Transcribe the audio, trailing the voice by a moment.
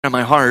in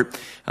my heart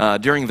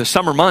during the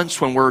summer months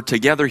when we're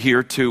together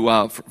here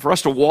to for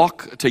us to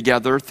walk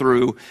together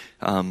through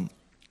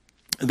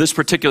this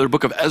particular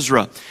book of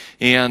Ezra.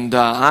 And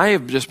I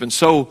have just been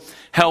so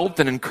helped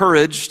and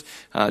encouraged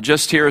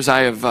just here as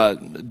I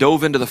have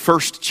dove into the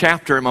first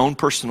chapter in my own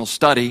personal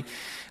study.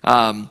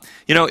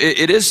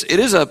 It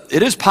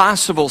is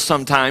possible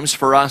sometimes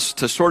for us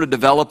to sort of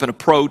develop an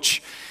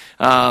approach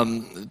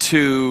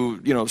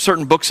to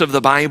certain books of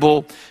the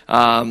Bible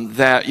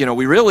that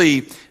we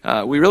really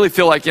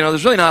feel like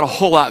there's really not a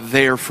whole lot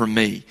there for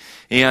me,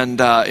 and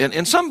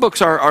some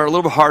books are a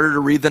little bit harder to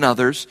read than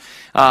others,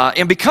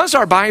 and because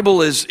our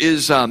Bible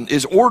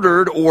is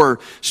ordered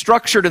or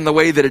structured in the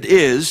way that it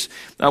is,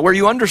 where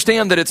you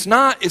understand that it's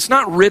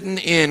not written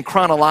in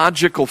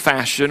chronological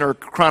fashion or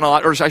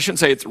I shouldn't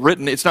say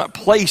it's not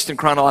placed in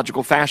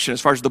chronological fashion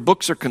as far as the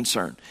books are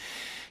concerned.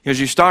 As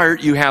you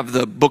start, you have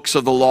the books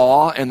of the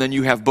law, and then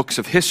you have books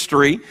of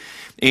history,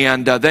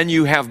 and then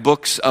you have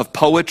books of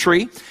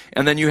poetry,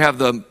 and then you have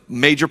the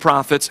major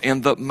prophets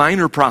and the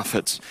minor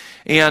prophets.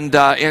 And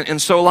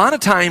so a lot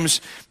of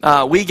times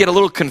we get a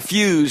little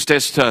confused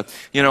as to,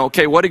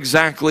 what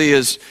exactly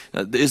is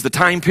the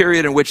time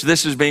period in which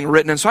this is being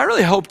written. And so I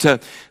really hope to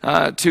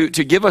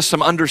give us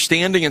some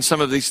understanding in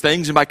some of these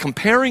things. And by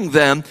comparing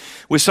them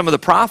with some of the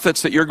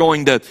prophets that you're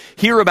going to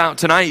hear about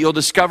tonight, you'll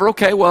discover,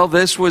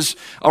 this was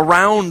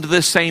around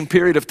this same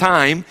period of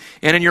time.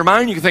 And in your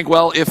mind, you can think,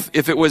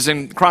 if it was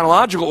in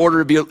chronological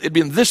order, it'd be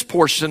in this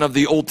portion of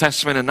the Old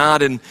Testament and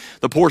not in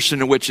the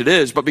portion in which it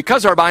is. But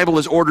because our Bible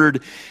is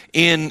ordered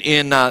in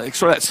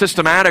sort of that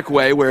systematic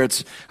way where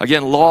it's,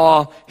 again,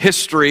 law,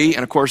 history,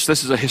 and of course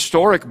this is a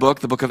historic book,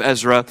 the book of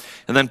Ezra,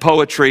 and then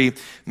poetry,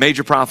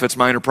 major prophets,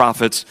 minor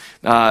prophets.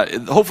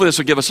 Hopefully this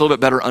will give us a little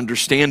bit better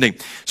understanding.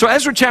 So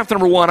Ezra chapter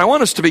number 1, I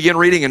want us to begin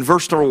reading in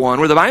verse number 1,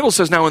 where the Bible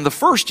says, "Now in the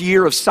first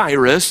year of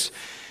Cyrus,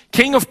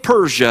 king of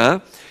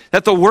Persia,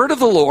 that the word of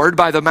the Lord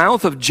by the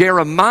mouth of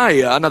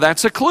Jeremiah," now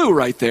that's a clue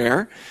right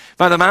there,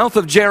 "by the mouth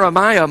of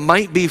Jeremiah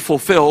might be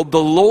fulfilled,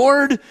 the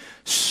Lord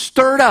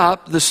stirred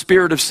up the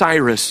spirit of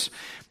Cyrus,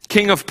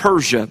 king of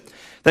Persia,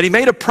 that he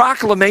made a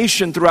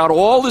proclamation throughout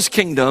all his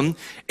kingdom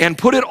and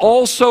put it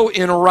also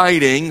in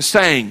writing,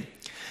 saying,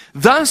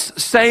 Thus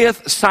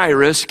saith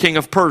Cyrus, king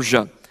of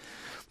Persia,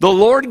 the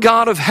Lord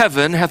God of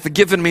heaven hath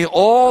given me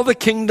all the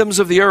kingdoms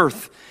of the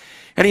earth,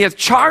 and he hath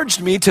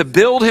charged me to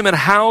build him an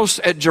house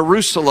at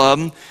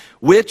Jerusalem,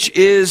 which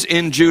is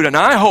in Judah." And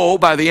I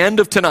hope by the end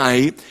of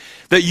tonight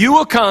that you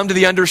will come to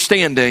the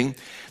understanding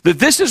that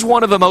this is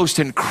one of the most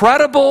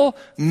incredible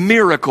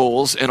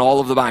miracles in all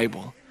of the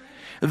Bible.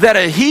 That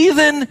a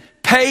heathen,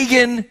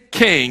 pagan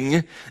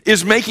king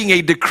is making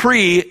a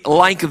decree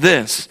like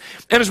this.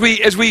 And as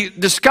we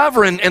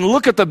discover and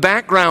look at the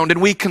background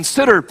and we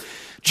consider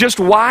just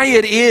why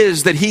it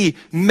is that he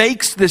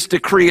makes this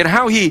decree and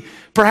how he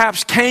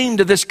perhaps came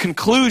to this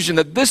conclusion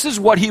that this is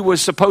what he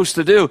was supposed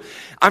to do,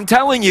 I'm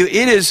telling you,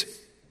 it is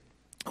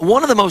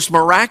one of the most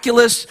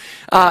miraculous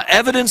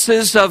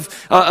evidences of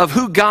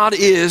who God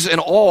is in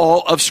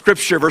all of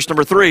Scripture. Verse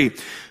number 3,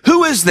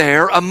 "Who is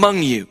there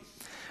among you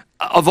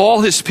of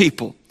all his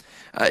people?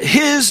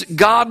 His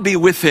God be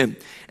with him,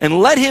 and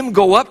let him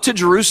go up to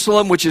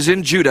Jerusalem, which is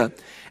in Judah,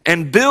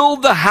 and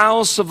build the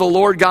house of the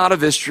Lord God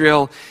of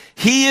Israel.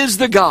 He is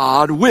the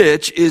God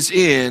which is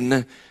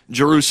in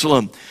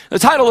Jerusalem." The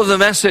title of the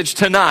message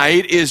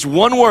tonight is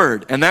one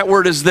word, and that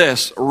word is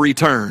this: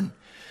 return.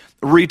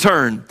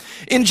 Return.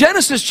 In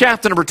Genesis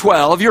chapter number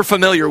 12, you're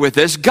familiar with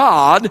this,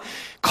 God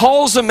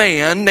calls a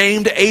man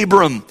named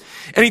Abram.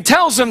 And he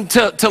tells him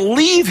to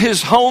leave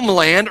his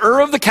homeland, Ur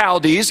of the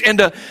Chaldees, and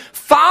to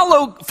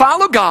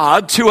follow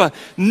God to a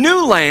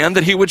new land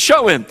that he would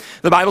show him.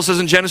 The Bible says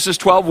in Genesis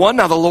 12:1,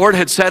 "Now the Lord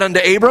had said unto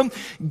Abram,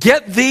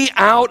 Get thee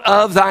out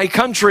of thy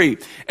country,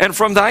 and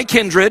from thy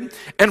kindred,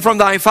 and from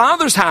thy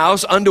father's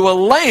house, unto a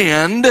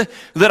land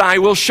that I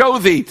will show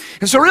thee."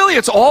 And so really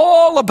it's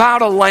all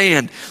about a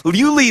land.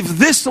 You leave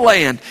this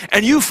land,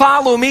 and you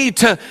follow me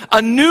to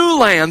a new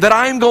land that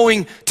I'm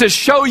going to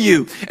show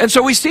you. And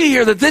so we see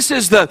here that this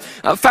is the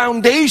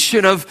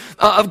foundation of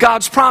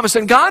God's promise.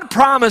 And God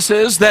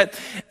promises that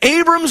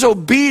Abram's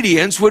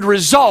obedience would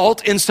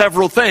result in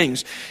several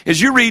things.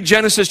 As you read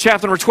Genesis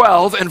chapter number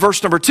 12 and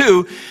verse number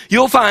 2,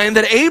 you'll find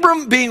that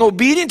Abram being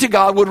obedient to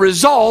God would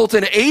result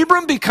in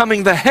Abram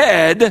becoming the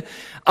head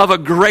of a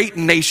great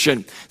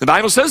nation. The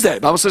Bible says that.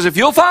 The Bible says, if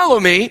you'll follow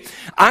me,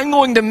 I'm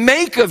going to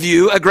make of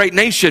you a great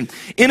nation.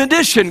 In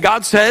addition,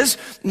 God says,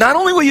 not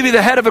only will you be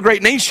the head of a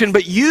great nation,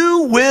 but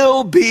you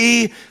will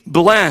be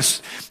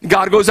blessed.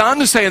 God goes on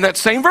to say in that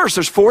same verse,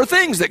 there's 4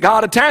 things that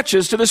God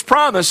attaches to this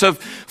promise of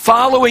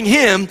following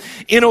him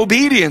in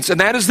obedience. And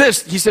that is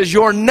this. He says,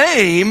 your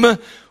name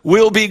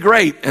will be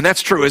great. And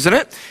that's true, isn't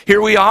it? Here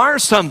we are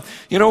some,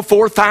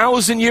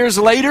 4,000 years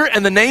later,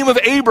 and the name of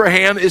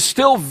Abraham is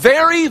still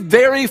very,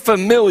 very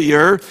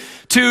familiar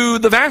to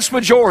the vast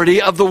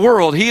majority of the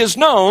world. He is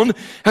known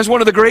as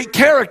one of the great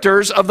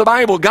characters of the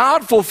Bible.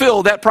 God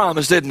fulfilled that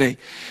promise, didn't he?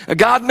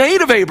 God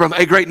made of Abram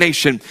a great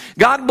nation.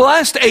 God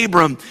blessed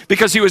Abram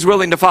because he was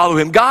willing to follow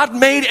him. God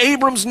made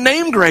Abram's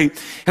name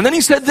great. And then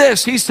he said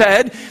this, he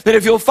said that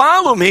if you'll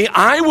follow me,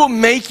 I will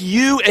make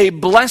you a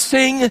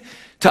blessing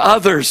to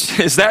others.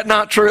 Is that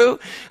not true?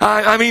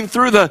 I mean,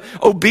 through the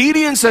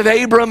obedience of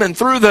Abram and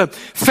through the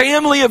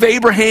family of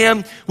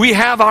Abraham, we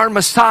have our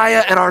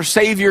Messiah and our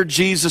Savior,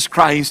 Jesus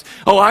Christ.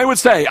 Oh, I would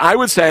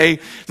say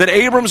that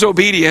Abram's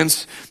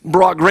obedience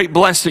brought great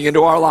blessing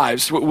into our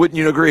lives. Wouldn't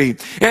you agree?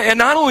 And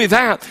not only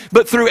that,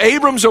 but through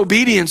Abram's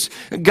obedience,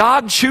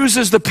 God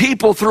chooses the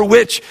people through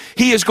which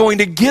he is going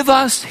to give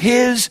us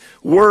his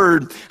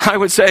word. I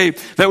would say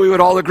that we would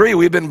all agree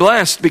we've been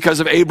blessed because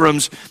of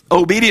Abram's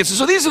obedience. And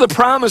so these are the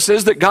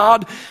promises that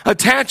God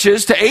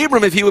attaches to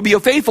Abram if he would be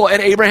faithful.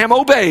 And Abraham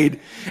obeyed,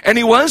 and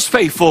he was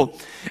faithful.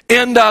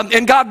 And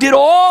God did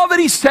all that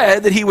he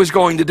said that he was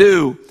going to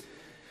do.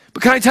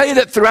 But can I tell you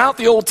that throughout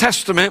the Old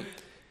Testament,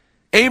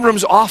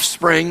 Abram's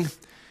offspring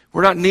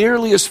were not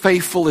nearly as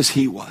faithful as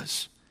he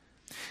was.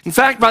 In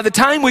fact, by the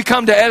time we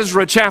come to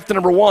Ezra chapter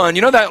number 1,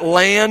 you know that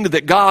land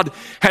that God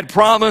had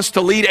promised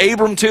to lead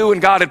Abram to and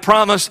God had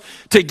promised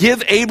to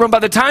give Abram? By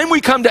the time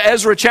we come to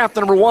Ezra chapter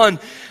number 1,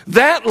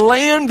 that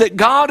land that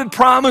God had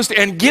promised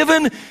and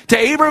given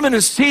to Abram and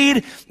his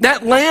seed,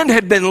 that land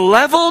had been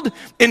leveled,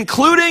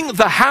 including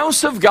the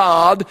house of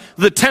God,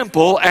 the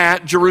temple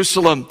at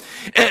Jerusalem.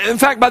 In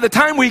fact, by the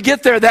time we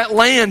get there, that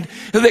land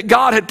that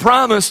God had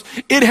promised,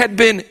 it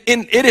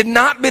had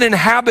not been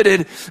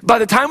inhabited. By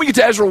the time we get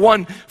to Ezra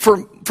 1,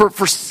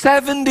 for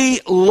 70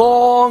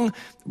 long,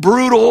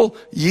 brutal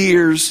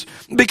years.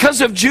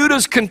 Because of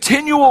Judah's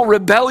continual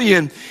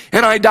rebellion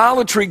and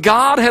idolatry,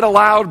 God had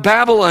allowed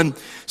Babylon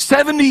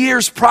 70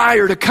 years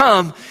prior to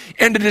come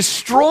and to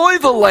destroy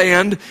the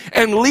land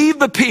and lead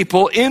the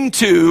people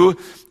into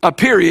a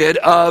period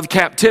of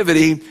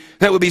captivity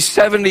that would be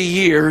 70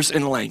 years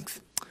in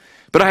length.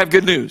 But I have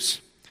good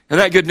news. And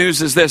that good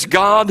news is this: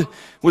 God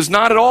was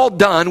not at all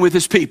done with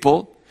his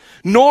people,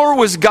 nor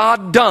was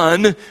God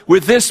done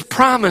with this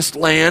promised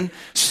land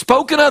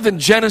spoken of in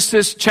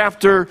Genesis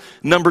chapter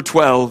number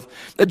 12.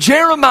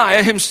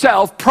 Jeremiah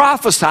himself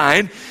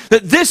prophesied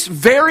that this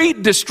very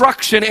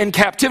destruction and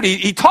captivity,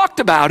 he talked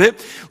about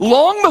it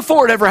long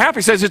before it ever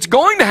happened. He says it's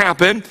going to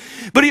happen,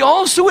 but he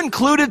also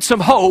included some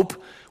hope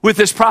with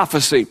this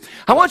prophecy.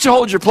 I want you to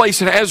hold your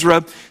place in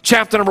Ezra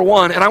chapter number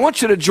 1, and I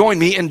want you to join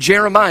me in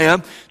Jeremiah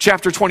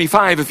chapter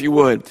 25, if you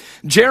would.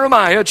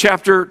 Jeremiah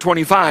chapter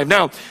 25.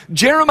 Now,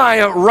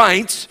 Jeremiah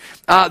writes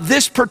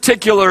this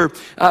particular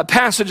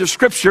passage of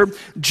Scripture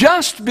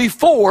just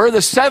before the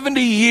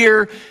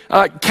 70-year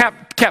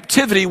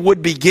captivity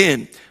would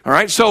begin. All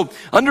right, so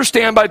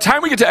understand, by the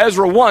time we get to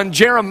Ezra 1,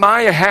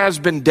 Jeremiah has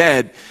been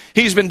dead.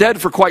 He's been dead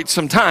for quite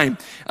some time.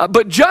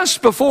 But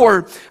just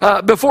before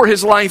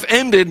his life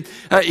ended,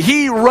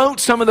 he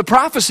wrote some of the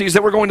prophecies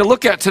that we're going to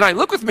look at tonight.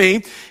 Look with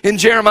me in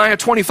Jeremiah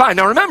 25.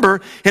 Now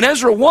remember, in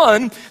Ezra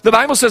 1, the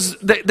Bible says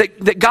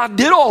that God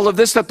did all of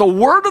this, that the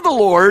word of the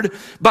Lord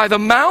by the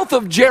mouth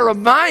of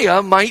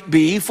Jeremiah might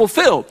be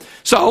fulfilled.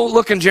 So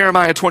look in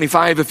Jeremiah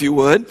 25, if you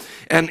would,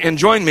 and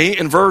join me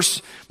in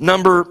verse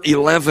number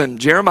 11.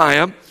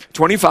 Jeremiah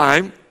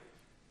 25,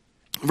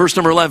 verse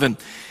number 11.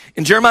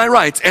 And Jeremiah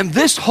writes, "And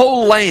this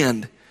whole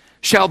land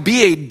shall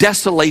be a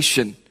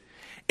desolation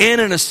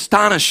and an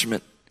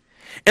astonishment.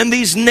 And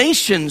these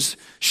nations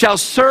shall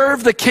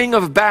serve the king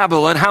of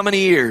Babylon." How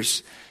many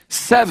years?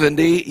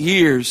 70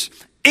 years.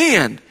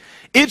 "And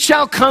it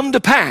shall come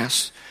to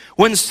pass,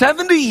 when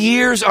 70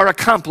 years are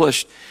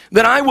accomplished,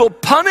 that I will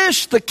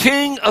punish the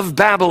king of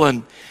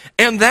Babylon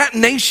and that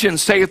nation,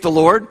 saith the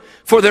Lord,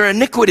 for their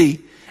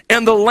iniquity,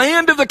 and the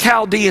land of the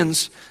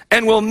Chaldeans,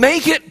 and will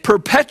make it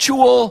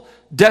perpetual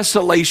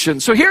desolation."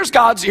 So here's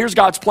God's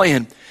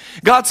plan.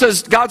 God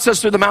says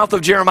through the mouth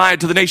of Jeremiah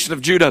to the nation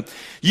of Judah,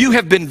 you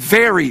have been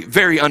very,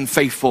 very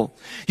unfaithful.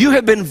 You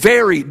have been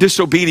very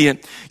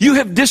disobedient. You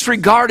have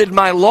disregarded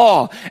my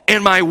law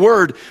and my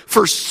word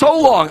for so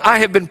long. I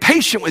have been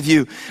patient with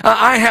you.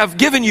 I have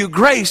given you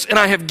grace and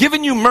I have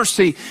given you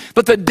mercy.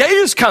 But the day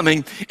is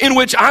coming in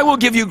which I will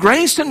give you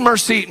grace and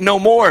mercy no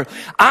more.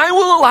 I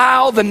will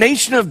allow the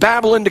nation of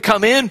Babylon to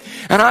come in,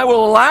 and I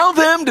will allow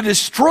them to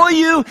destroy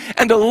you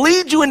and to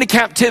lead you into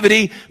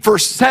captivity for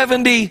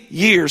 70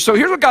 years. So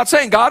here's what God's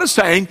saying. God is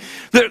saying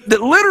that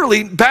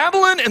literally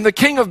Babylon and the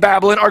king of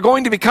Babylon are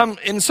going to become,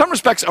 in some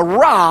respects, a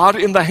rod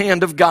in the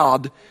hand of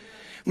God.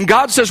 And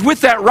God says,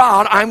 with that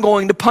rod, I'm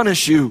going to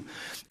punish you.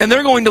 And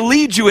they're going to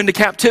lead you into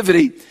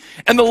captivity.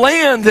 And the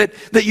land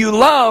that you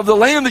love, the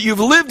land that you've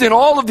lived in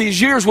all of these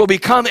years, will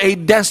become a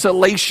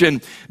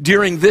desolation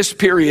during this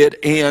period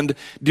and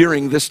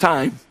during this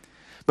time.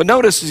 But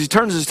notice, as he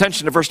turns his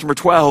attention to verse number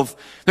 12,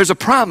 there's a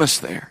promise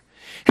there.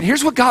 And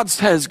here's what God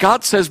says.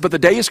 God says, but the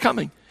day is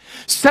coming.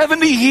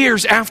 70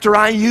 years after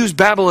I use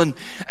Babylon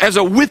as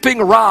a whipping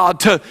rod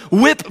to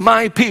whip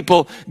my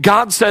people,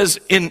 God says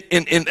at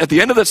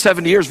the end of that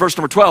 70 years, verse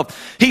number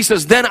 12, he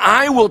says, then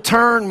I will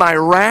turn my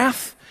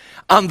wrath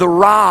on the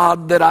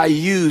rod that I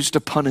used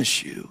to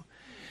punish you.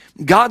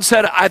 God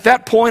said, at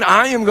that point,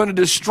 I am going to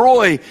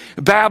destroy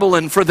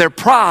Babylon for their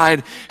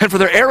pride and for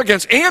their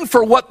arrogance and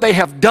for what they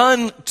have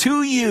done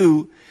to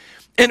you.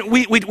 And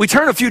we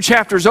turn a few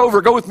chapters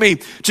over. Go with me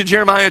to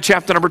Jeremiah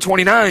chapter number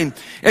 29.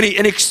 And he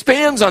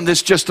expands on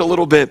this just a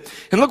little bit.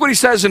 And look what he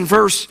says in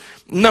verse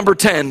number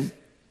 10.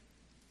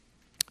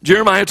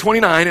 Jeremiah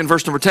 29 and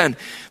verse number 10.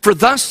 For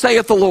thus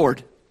saith the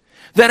Lord,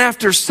 that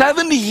after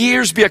 70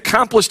 years be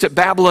accomplished at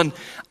Babylon,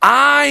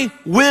 I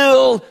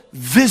will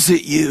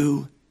visit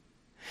you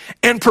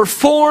and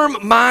perform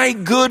my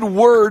good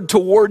word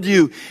toward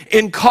you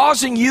in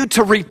causing you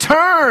to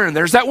return.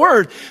 There's that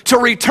word, to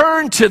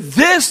return to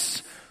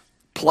this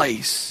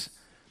place.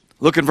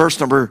 Look in verse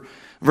number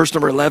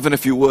 11,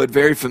 if you would.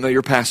 Very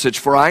familiar passage.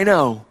 For I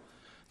know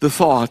the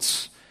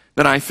thoughts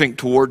that I think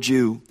toward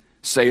you,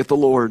 saith the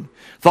Lord.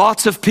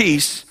 Thoughts of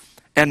peace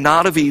and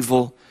not of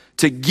evil,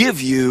 to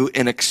give you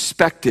an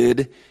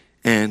expected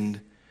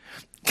end.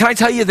 Can I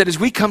tell you that as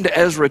we come to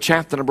Ezra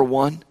chapter number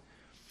 1,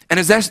 and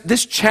as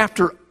this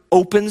chapter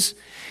opens,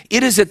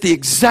 it is at the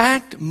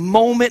exact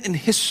moment in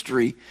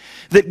history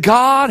that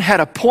God had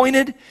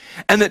appointed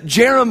and that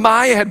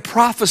Jeremiah had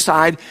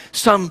prophesied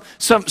some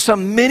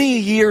many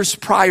years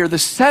prior. The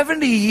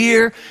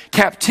 70-year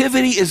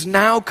captivity is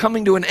now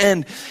coming to an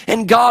end,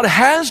 and God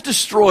has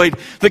destroyed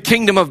the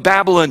kingdom of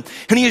Babylon,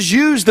 and he has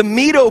used the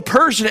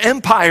Medo-Persian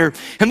Empire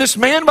and this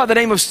man by the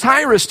name of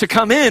Cyrus to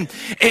come in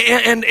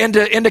and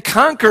to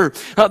conquer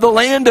the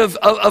land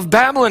of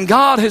Babylon.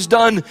 God has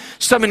done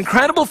some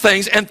incredible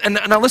things, and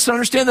now listen,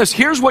 understand this.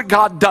 Here's what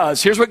God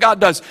does. Here's what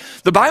God does.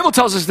 The Bible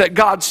tells us that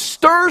God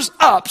stirs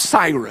up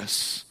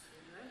Cyrus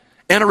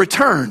and a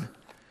return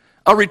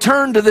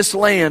to this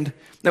land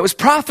that was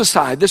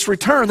prophesied. This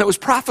return that was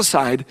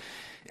prophesied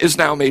is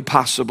now made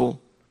possible.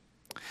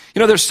 You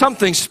know, there's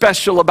something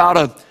special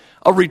about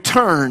a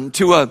return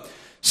to a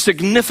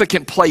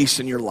significant place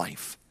in your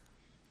life.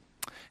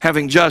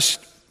 Having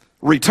just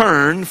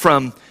returned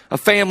from a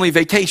family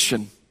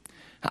vacation,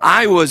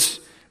 I was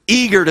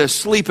eager to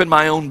sleep in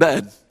my own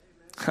bed.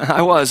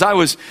 I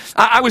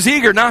was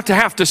eager not to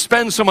have to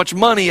spend so much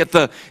money at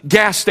the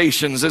gas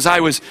stations as I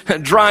was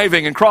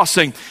driving and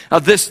crossing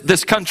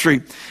this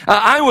country.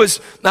 I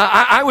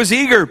was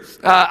eager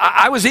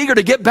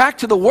to get back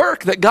to the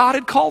work that God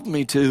had called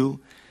me to.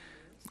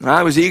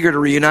 I was eager to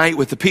reunite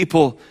with the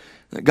people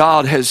that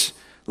God has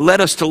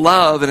led us to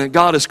love and that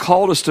God has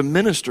called us to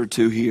minister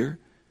to here.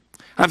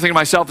 I'm thinking to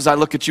myself as I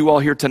look at you all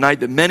here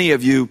tonight that many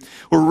of you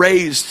were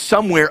raised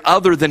somewhere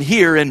other than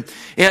here. And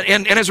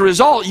as a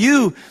result,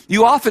 you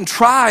often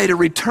try to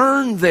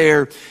return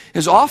there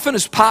as often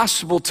as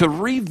possible to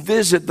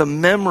revisit the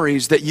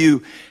memories that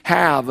you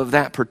have of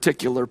that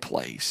particular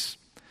place.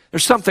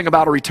 There's something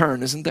about a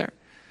return, isn't there?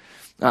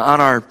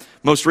 On our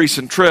most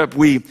recent trip,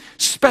 we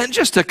spent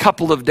just a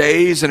couple of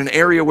days in an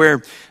area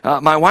where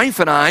my wife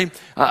and I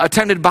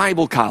attended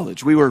Bible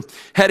college. We were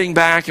heading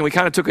back, and we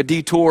kind of took a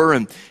detour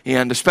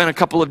and spent a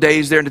couple of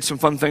days there and did some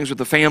fun things with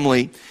the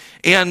family.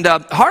 And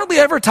hardly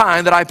ever a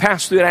time that I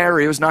passed through that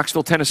area, it was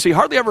Knoxville, Tennessee,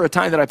 hardly ever a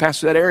time that I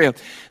passed through that area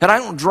that I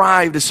don't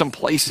drive to some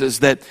places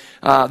that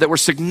were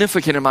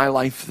significant in my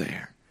life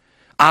there.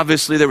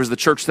 Obviously, there was the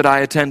church that I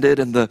attended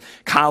and the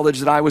college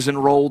that I was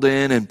enrolled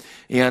in.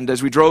 And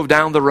as we drove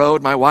down the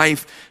road, my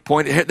wife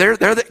pointed, they're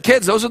the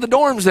kids, those are the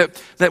dorms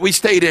that we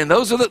stayed in.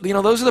 Those are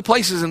the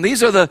places, and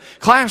these are the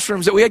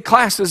classrooms that we had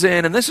classes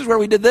in, and this is where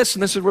we did this,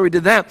 and this is where we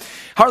did that.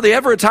 Hardly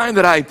ever a time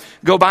that I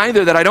go by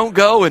there that I don't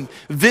go and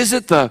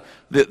visit the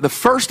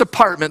first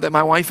apartment that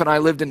my wife and I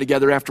lived in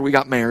together after we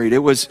got married. It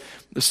was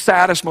the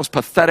saddest, most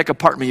pathetic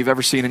apartment you've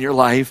ever seen in your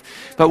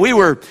life. But we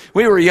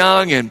were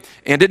young and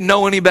didn't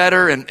know any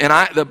better. And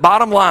the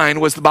bottom line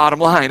was the bottom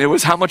line. It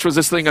was how much was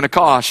this thing going to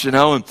cost, you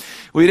know? And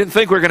we didn't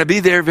think we were going to be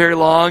there very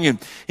long.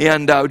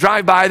 And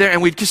drive by there,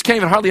 and we just can't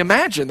even hardly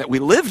imagine that we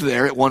lived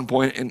there at one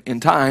point in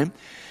time.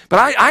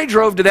 But I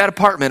drove to that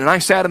apartment, and I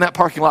sat in that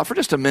parking lot for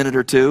just a minute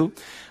or two.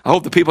 I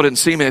hope the people didn't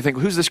see me. They think,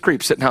 who's this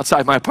creep sitting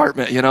outside my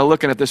apartment, you know,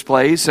 looking at this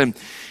place? And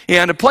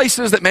the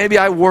places that maybe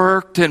I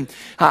worked, and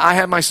I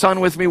had my son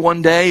with me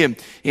one day, and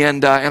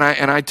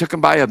I took him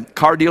by a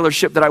car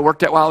dealership that I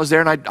worked at while I was there,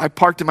 and I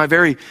parked in my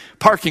very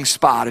parking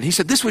spot. And he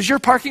said, this was your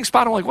parking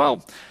spot? I'm like,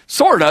 well,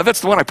 sort of.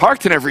 It's the one I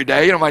parked in every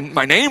day. You know,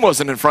 my name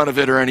wasn't in front of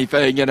it or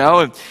anything, you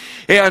know.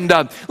 And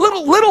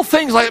little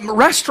things like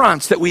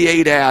restaurants that we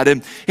ate at,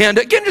 and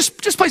again,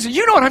 just places.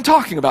 You know what I'm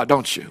talking about,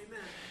 don't you?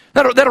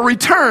 That'll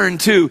return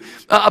to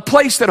a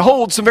place that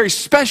holds some very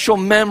special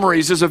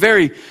memories is a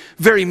very,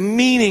 very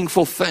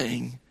meaningful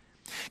thing.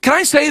 Can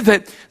I say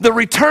that the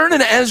return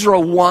in Ezra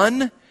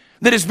 1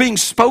 that is being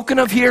spoken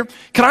of here,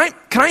 can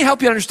I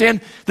help you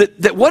understand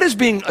that what is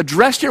being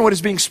addressed here, what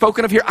is being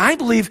spoken of here, I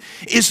believe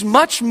is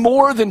much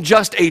more than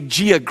just a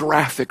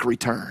geographic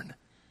return.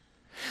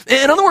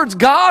 In other words,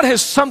 God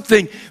has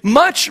something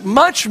much,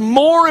 much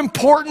more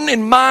important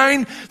in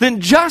mind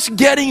than just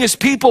getting his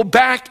people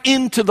back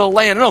into the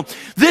land. No,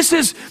 this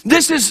is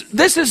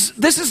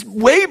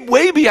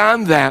way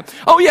beyond that.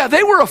 Oh yeah,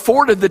 they were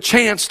afforded the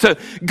chance to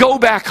go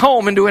back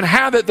home and to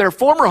inhabit their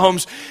former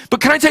homes.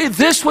 But can I tell you,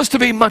 this was to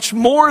be much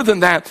more than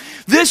that.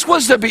 This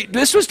was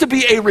to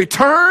be a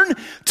return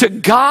to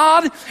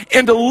God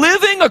and to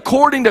living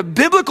according to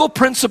biblical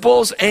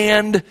principles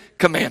and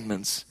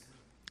commandments.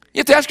 You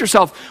have to ask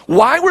yourself,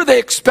 why were they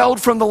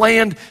expelled from the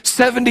land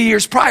 70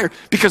 years prior?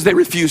 Because they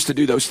refused to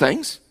do those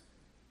things.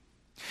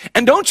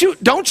 And don't you,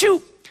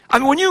 I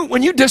mean,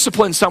 when you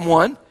discipline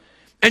someone,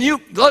 and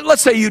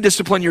let's say you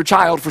discipline your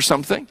child for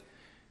something,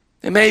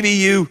 and maybe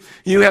you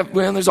have,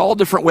 well, there's all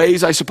different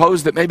ways, I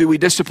suppose, that maybe we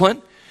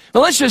discipline. Now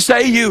let's just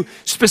say you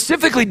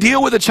specifically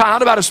deal with a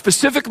child about a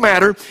specific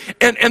matter,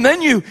 and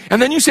then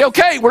you say,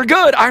 okay, we're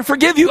good, I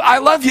forgive you, I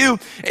love you,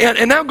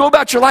 and now go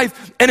about your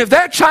life. And if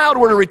that child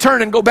were to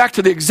return and go back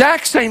to the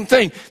exact same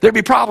thing, there'd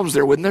be problems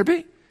there, wouldn't there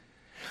be?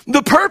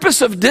 The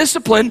purpose of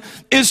discipline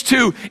is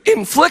to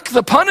inflict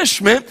the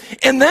punishment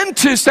and then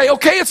to say,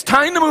 okay, it's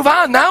time to move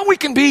on. Now we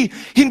can be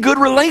in good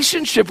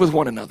relationship with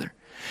one another.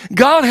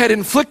 God had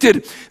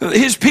inflicted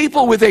his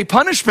people with a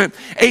punishment,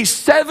 a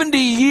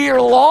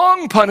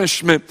 70-year-long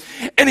punishment.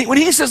 And when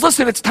he says,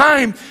 listen, it's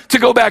time to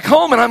go back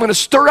home and I'm going to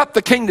stir up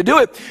the king to do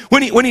it.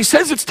 When he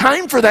says it's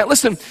time for that,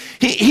 listen,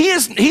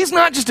 he's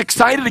not just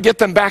excited to get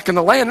them back in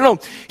the land. No,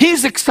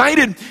 he's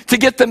excited to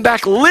get them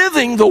back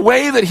living the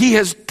way that he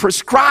has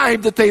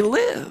prescribed that they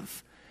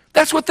live.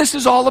 That's what this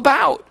is all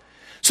about.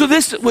 So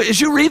this,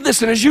 as you read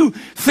this and as you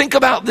think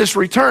about this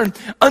return,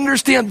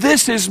 understand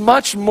this is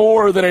much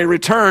more than a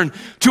return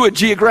to a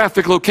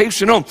geographic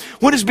location. No,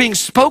 what is being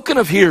spoken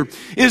of here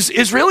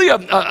is really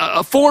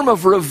a form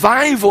of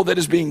revival that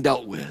is being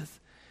dealt with.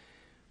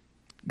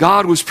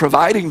 God was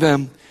providing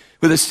them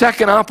with a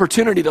second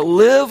opportunity to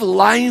live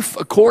life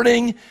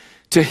according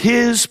to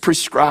his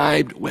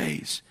prescribed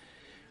ways.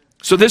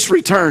 So this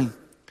return,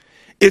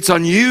 its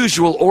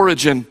unusual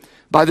origin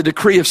by the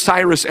decree of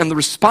Cyrus and the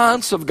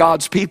response of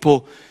God's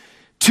people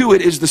to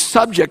it is the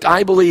subject,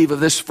 I believe, of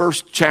this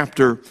first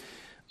chapter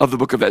of the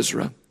book of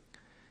Ezra.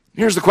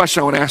 Here's the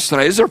question I want to ask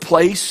tonight. Is there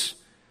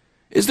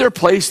a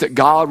place that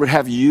God would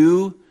have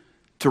you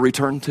to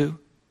return to?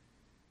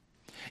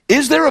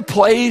 Is there a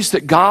place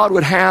that God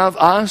would have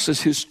us as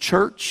his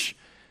church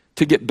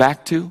to get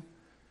back to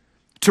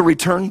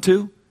return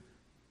to?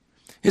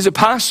 Is it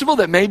possible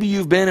that maybe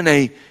you've been in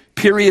a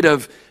period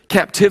of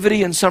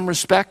captivity in some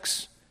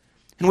respects,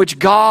 in which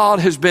God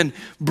has been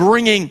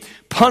bringing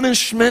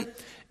punishment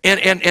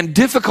and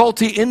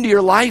difficulty into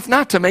your life,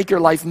 not to make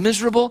your life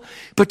miserable,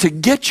 but to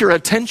get your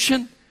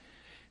attention?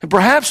 And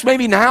perhaps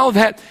maybe now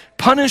that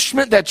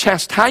punishment, that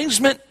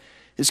chastisement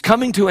is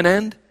coming to an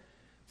end.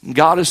 And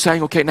God is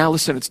saying, okay, now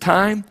listen, it's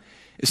time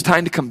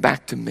to come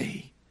back to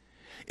me.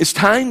 It's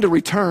time to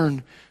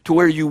return to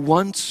where you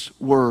once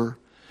were.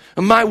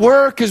 And my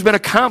work has been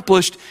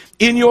accomplished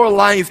in your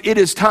life. It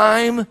is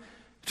time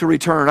to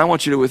return. I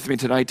want you to, with me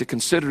tonight, to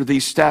consider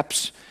these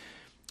steps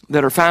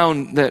that are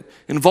found that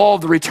involve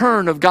the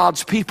return of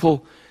God's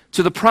people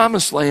to the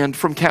promised land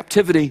from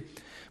captivity,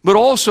 but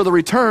also the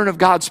return of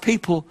God's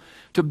people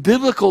to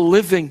biblical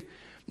living,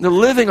 the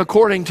living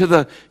according to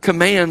the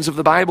commands of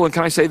the Bible. And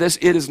can I say this?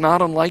 It is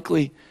not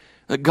unlikely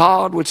that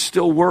God would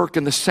still work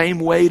in the same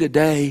way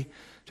today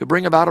to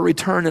bring about a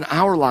return in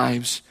our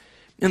lives,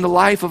 in the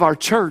life of our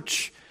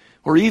church,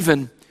 or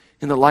even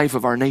in the life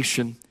of our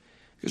nation.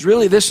 Because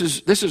really, this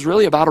is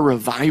really about a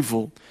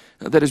revival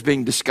that is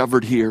being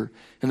discovered here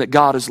and that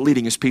God is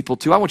leading his people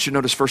to. I want you to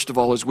notice, first of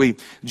all, as we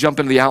jump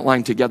into the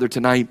outline together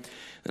tonight,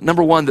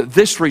 number one, that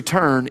this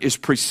return is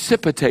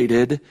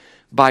precipitated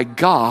by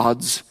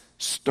God's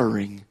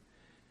stirring.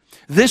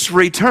 This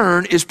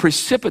return is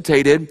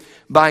precipitated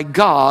by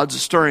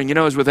God's stirring. You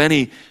know, as with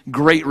any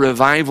great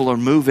revival or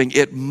moving,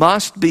 it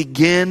must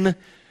begin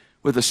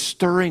with a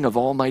stirring of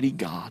Almighty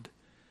God.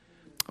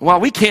 While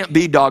we can't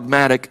be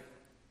dogmatic,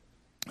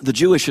 the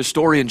Jewish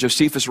historian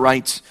Josephus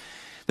writes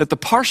that the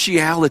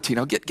partiality,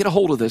 now get a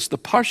hold of this, the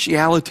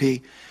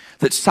partiality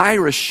that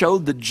Cyrus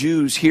showed the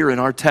Jews here in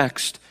our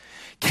text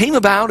came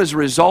about as a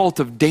result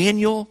of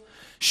Daniel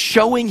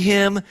showing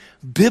him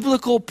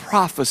biblical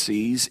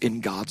prophecies in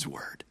God's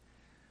word.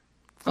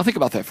 Now think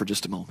about that for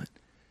just a moment.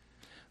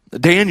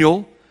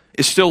 Daniel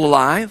is still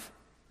alive.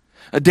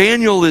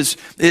 Daniel is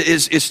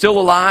still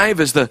alive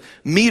as the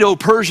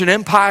Medo-Persian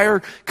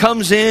Empire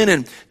comes in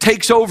and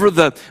takes over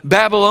the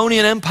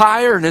Babylonian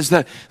Empire, and as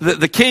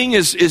the king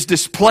is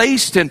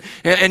displaced. And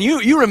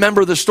you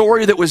remember the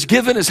story that was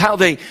given as how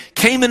they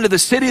came into the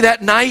city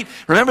that night.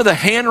 Remember the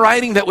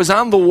handwriting that was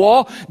on the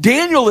wall?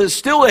 Daniel is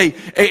still a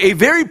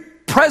very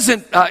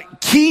present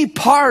key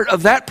part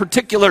of that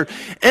particular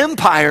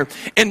empire.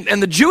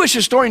 And the Jewish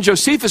historian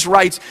Josephus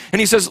writes, and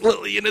he says,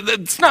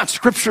 it's not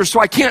scripture, so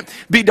I can't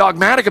be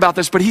dogmatic about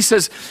this, but he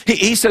says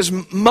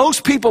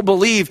most people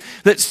believe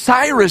that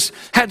Cyrus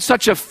had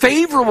such a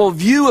favorable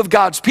view of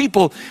God's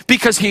people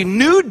because he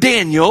knew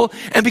Daniel,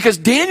 and because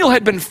Daniel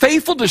had been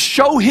faithful to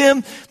show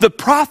him the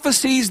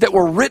prophecies that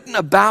were written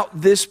about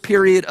this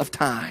period of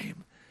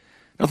time.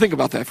 Now think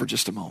about that for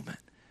just a moment.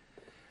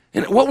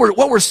 And what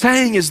we're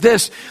saying is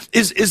this,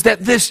 is that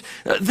this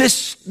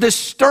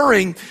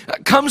stirring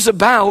comes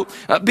about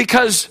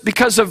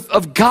because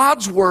of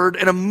God's word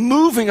and a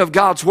moving of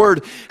God's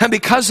word, and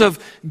because of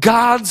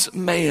God's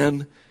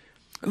man.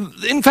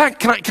 In fact,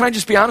 can I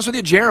just be honest with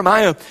you?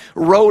 Jeremiah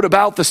wrote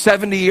about the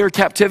 70-year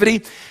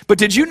captivity, but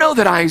did you know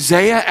that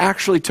Isaiah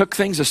actually took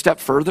things a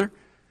step further?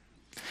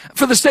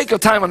 For the sake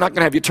of time, I'm not going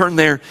to have you turn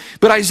there.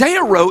 But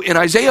Isaiah wrote in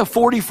Isaiah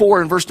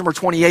 44 and verse number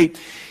 28.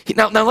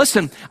 Now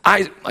listen,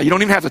 you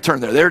don't even have to turn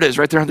there. There it is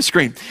right there on the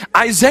screen.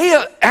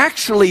 Isaiah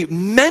actually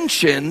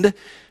mentioned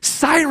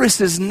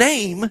Cyrus's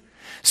name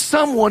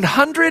some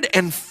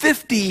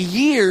 150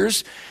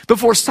 years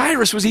before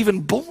Cyrus was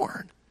even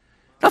born.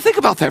 Now think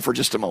about that for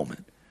just a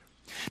moment.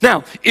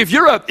 Now, if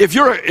you're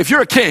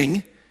a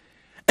king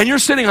and you're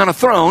sitting on a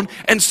throne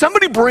and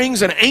somebody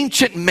brings an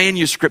ancient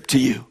manuscript to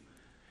you,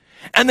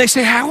 and they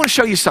say, hey, I want to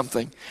show you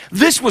something.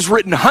 This was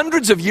written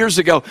hundreds of years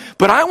ago,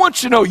 but I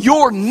want you to know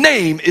your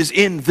name is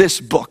in this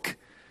book.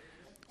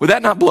 Would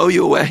that not blow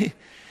you away?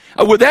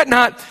 Would that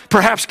not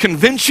perhaps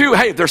convince you,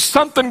 hey, there's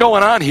something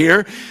going on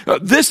here.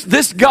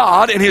 This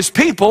God and his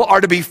people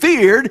are to be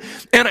feared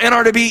and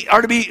are to be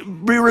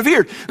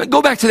revered.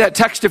 Go back to that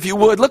text if you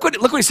would. Look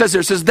what he says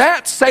there. It says,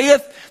 that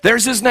saith,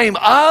 there's his name,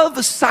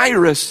 of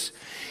Cyrus.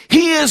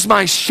 He is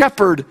my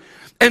shepherd,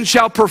 and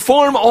shall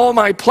perform all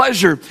my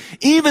pleasure,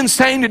 even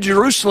saying to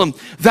Jerusalem,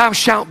 thou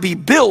shalt be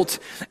built,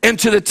 and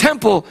to the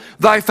temple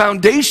thy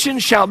foundation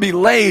shall be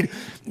laid.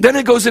 Then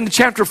it goes into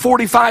chapter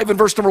 45 and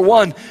verse number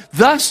 1.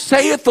 Thus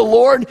saith the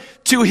Lord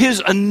to his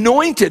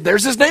anointed,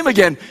 there's his name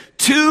again,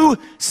 to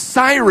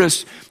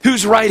Cyrus,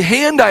 whose right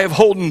hand I have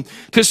holden,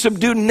 to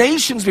subdue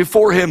nations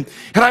before him.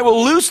 And I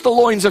will loose the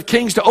loins of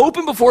kings, to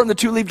open before him the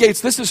two-leaved gates.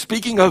 This is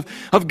speaking of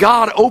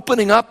God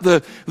opening up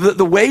the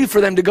way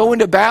for them to go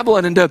into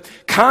Babylon and to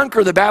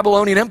conquer the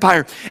Babylonian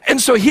Empire.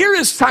 And so here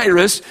is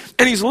Cyrus,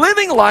 and he's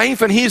living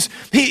life, and he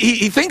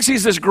thinks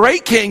he's this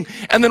great king.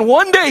 And then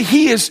one day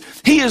he is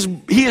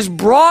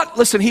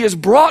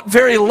brought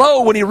very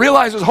low when he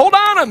realizes, hold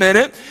on a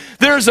minute,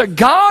 there's a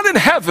God in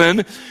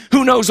heaven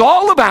who knows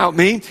all about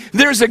me.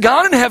 There's a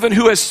God in heaven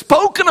who has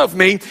spoken of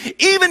me,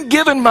 even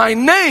given my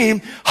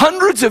name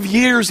hundreds of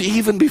years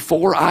even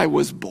before I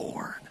was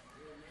born.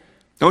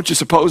 Don't you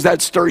suppose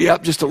that'd stir you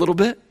up just a little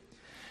bit?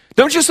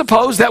 Don't you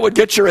suppose that would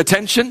get your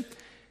attention?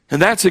 And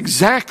that's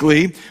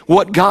exactly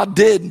what God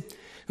did.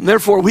 And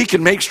therefore we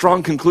can make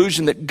strong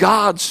conclusion that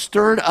God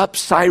stirred up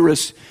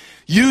Cyrus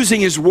using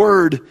his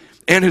word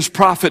and his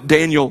prophet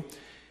Daniel.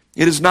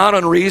 It is not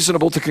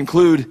unreasonable to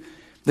conclude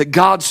that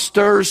God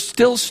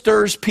still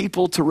stirs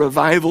people to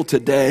revival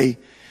today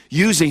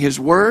using his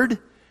word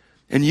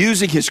and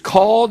using his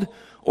called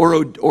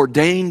or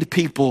ordained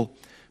people,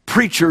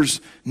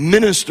 preachers,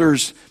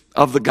 ministers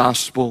of the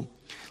gospel.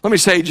 Let me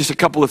say just a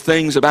couple of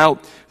things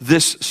about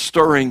this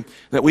stirring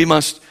that we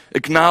must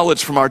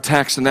acknowledge from our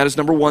text, and that is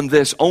number one,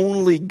 this: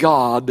 only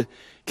God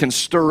can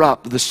stir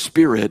up the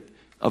spirit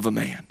of a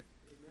man.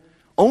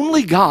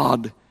 Only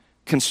God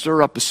can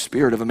stir up the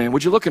spirit of a man.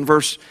 Would you look in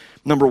verse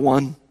number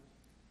 1?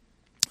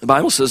 The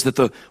Bible says that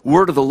the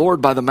word of the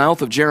Lord by the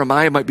mouth of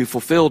Jeremiah might be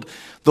fulfilled.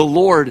 The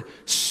Lord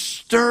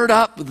stirred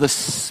up the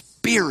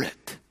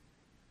spirit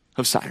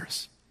of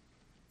Cyrus.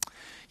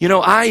 You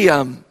know, I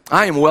am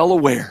well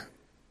aware.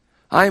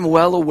 I am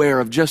well aware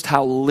of just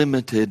how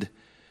limited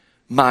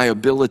my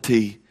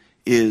ability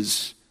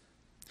is.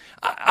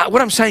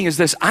 What I'm saying is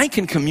this: I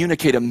can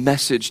communicate a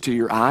message to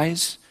your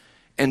eyes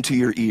and to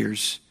your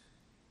ears.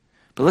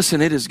 But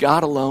listen, it is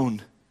God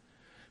alone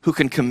who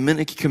can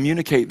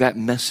communicate that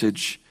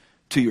message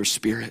to your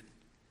spirit.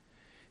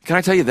 Can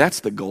I tell you that's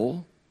the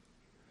goal?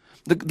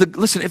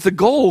 Listen, if the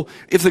goal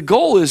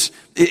is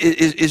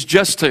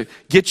just to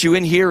get you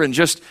in here and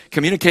just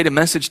communicate a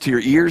message to your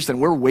ears, then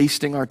we're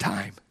wasting our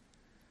time.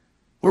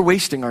 We're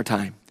wasting our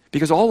time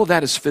because all of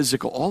that is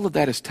physical. All of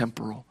that is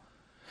temporal.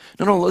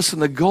 No, listen,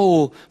 the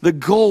goal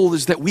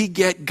is that we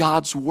get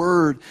God's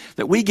word,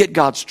 that we get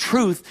God's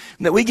truth,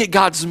 and that we get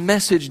God's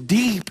message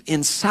deep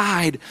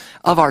inside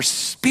of our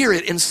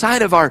spirit,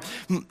 inside of our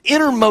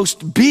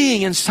innermost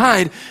being,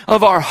 inside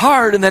of our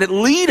heart, and that it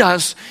lead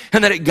us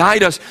and that it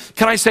guide us.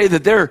 Can I say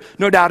that there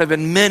no doubt have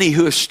been many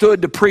who have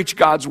stood to preach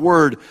God's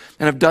word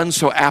and have done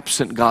so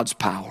absent God's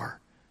power?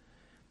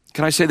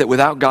 Can I say that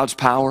without God's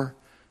power,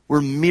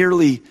 we're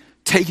merely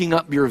taking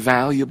up your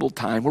valuable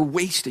time. We're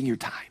wasting your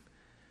time.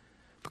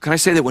 Can I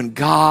say that when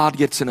God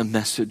gets in a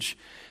message,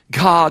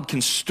 God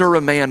can stir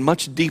a man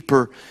much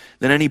deeper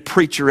than any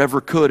preacher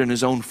ever could in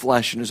his own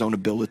flesh and his own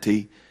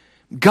ability.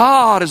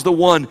 God is the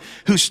one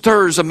who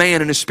stirs a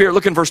man in his spirit.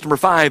 Look in verse number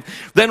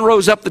 5. Then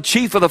rose up the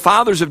chief of the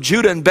fathers of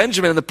Judah and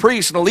Benjamin and the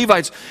priests and the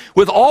Levites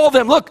with all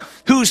them, look,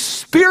 whose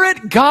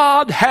spirit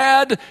God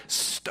had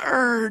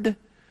stirred.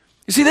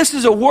 You see, this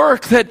is a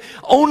work that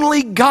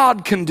only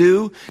God can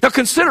do. Now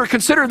consider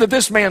that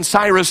this man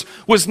Cyrus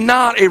was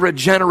not a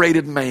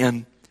regenerated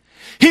man.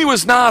 He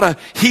was not a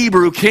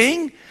Hebrew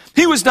king.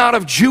 He was not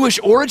of Jewish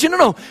origin.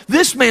 No.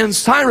 This man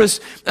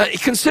Cyrus,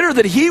 consider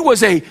that he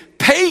was a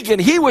pagan.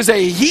 He was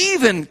a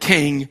heathen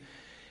king.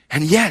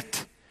 And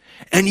yet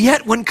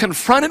when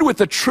confronted with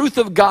the truth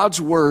of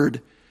God's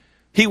word,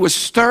 he was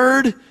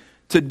stirred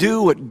to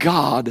do what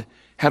God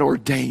had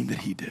ordained that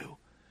he do.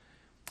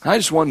 I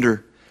just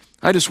wonder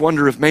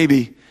if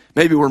maybe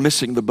we're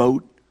missing the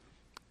boat.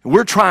 And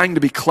we're trying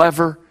to be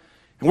clever,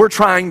 and we're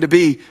trying to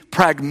be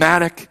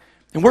pragmatic,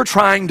 and we're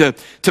trying to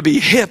be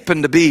hip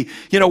and to be,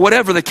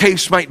 whatever the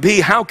case might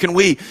be. How can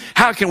we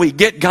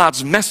get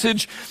God's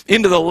message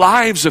into the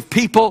lives of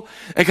people?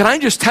 And can I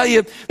just tell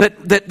you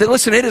that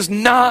listen, it is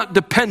not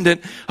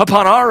dependent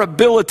upon our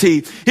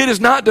ability. It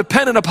is not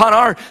dependent upon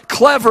our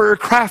clever,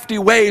 crafty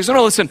ways.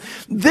 No, listen,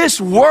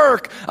 this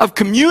work of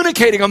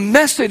communicating a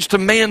message to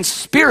man's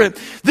spirit,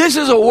 this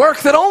is a work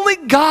that only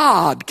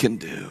God can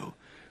do.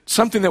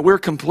 Something that we're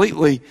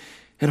completely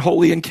and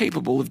wholly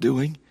incapable of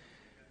doing.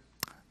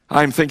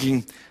 I'm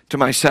thinking to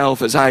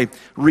myself as I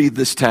read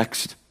this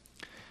text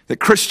that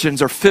Christians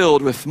are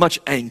filled with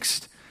much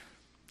angst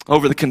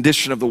over the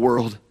condition of the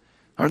world,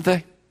 aren't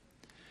they?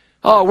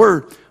 Oh,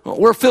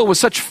 we're filled with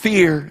such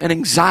fear and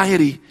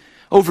anxiety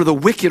over the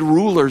wicked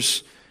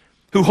rulers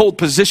who hold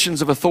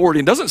positions of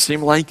authority. And doesn't it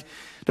seem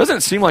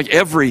like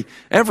every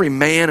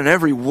man and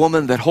every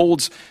woman that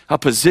holds a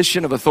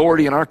position of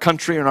authority in our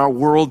country and our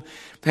world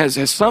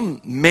has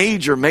some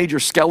major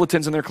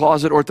skeletons in their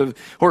closet,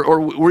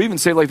 or even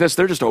say it like this,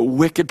 they're just a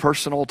wicked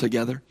person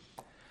altogether?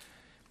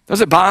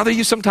 Does it bother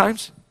you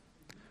sometimes?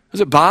 Does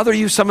it bother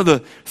you, some of the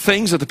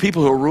things that the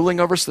people who are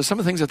ruling over us, some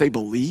of the things that they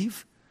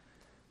believe?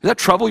 Does that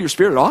trouble your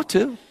spirit? It ought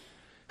to.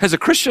 As a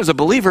Christian, as a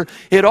believer,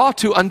 it ought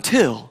to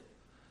until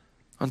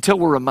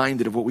we're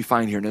reminded of what we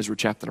find here in Ezra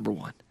chapter number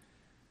 1.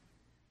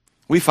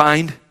 We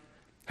find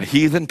a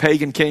heathen,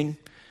 pagan king,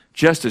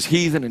 just as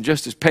heathen and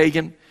just as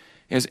pagan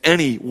as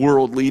any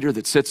world leader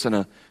that sits in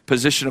a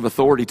position of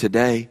authority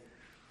today.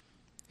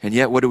 And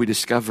yet, what do we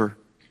discover?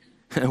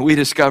 We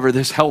discover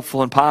this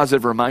helpful and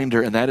positive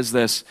reminder, and that is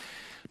this.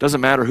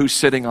 Doesn't matter who's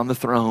sitting on the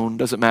throne,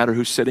 doesn't matter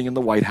who's sitting in the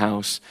White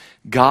House.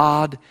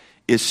 God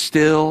is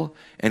still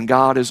and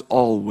God is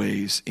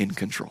always in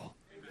control.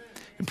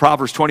 In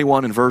Proverbs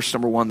 21 and verse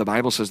number 1, the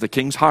Bible says, the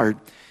king's heart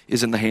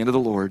is in the hand of the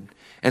Lord.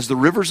 As the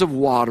rivers of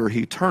water,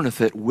 he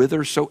turneth it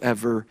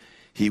whithersoever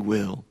he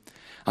will.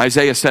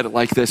 Isaiah said it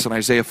like this in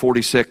Isaiah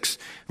 46,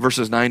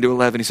 verses 9 to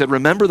 11. He said,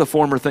 remember the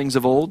former things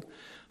of old,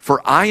 for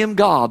I am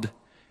God,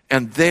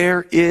 and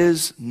there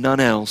is none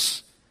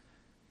else.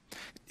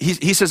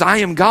 He says, I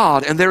am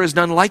God, and there is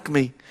none like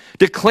me,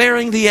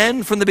 declaring the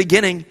end from the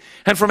beginning,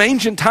 and from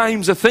ancient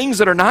times the things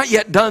that are not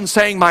yet done,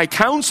 saying, my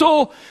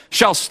counsel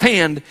shall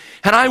stand,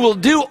 and I will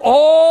do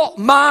all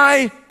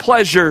my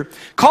pleasure,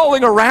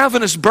 calling a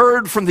ravenous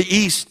bird from the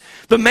east,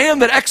 the man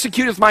that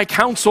executeth my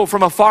counsel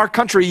from a far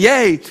country.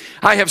 Yea,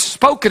 I have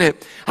spoken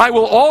it. I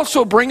will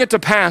also bring it to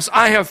pass.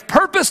 I have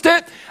purposed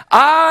it.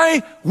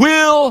 I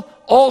will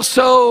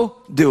also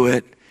do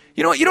it.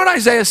 You know what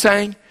Isaiah is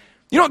saying?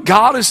 You know what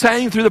God is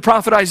saying through the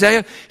prophet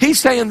Isaiah? He's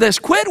saying this: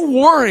 quit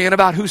worrying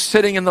about who's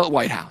sitting in the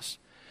White House.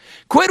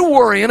 Quit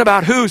worrying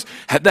about who's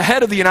the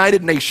head of the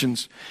United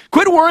Nations.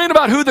 Quit worrying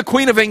about who the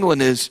Queen of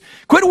England is.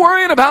 Quit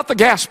worrying about the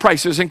gas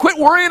prices, and quit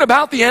worrying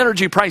about the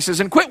energy prices,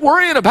 and quit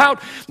worrying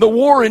about the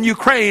war in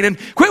Ukraine, and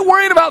quit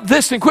worrying about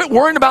this, and quit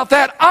worrying about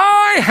that.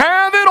 I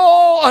have it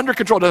all under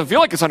control. Doesn't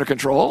feel like it's under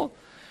control.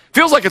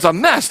 Feels like it's a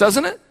mess,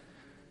 doesn't it?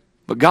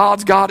 But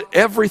God's got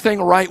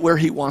everything right where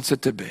he wants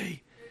it to be.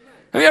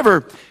 Have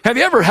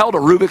you ever held a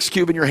Rubik's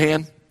Cube in your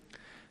hand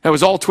that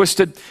was all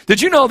twisted?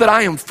 Did you know that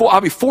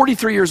I'll be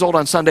 43 years old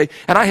on Sunday,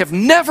 and I have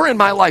never in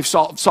my life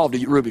solved a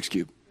Rubik's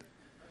Cube.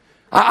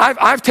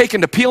 I've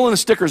taken to peeling the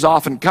stickers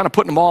off and kind of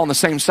putting them all on the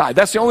same side.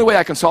 That's the only way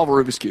I can solve a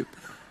Rubik's Cube.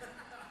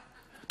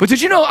 But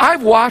did you know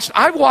I've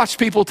watched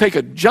people take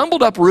a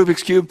jumbled up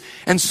Rubik's Cube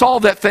and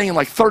solve that thing in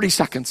like 30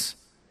 seconds.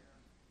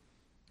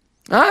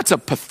 Now, that's a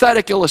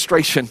pathetic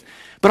illustration.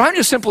 But I'm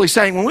just simply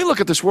saying, when we look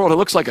at this world, it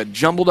looks like a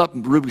jumbled up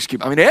Rubik's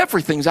Cube. I mean,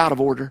 everything's out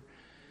of order.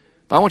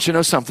 But I want you to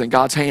know something.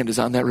 God's hand is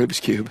on that Rubik's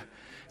Cube.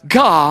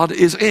 God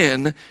is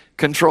in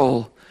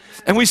control.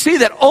 And we see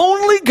that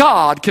only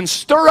God can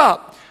stir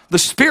up the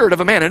spirit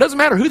of a man. It doesn't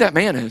matter who that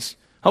man is.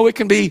 Oh, it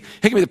can be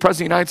the President of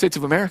the United States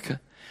of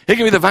America. It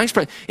can be the Vice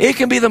President. It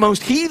can be the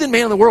most heathen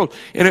man in the world.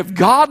 And if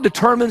God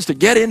determines to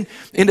get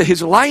into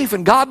his life,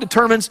 and God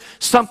determines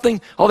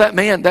something, that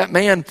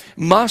man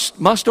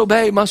must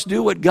obey, must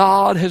do what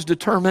God has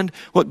determined,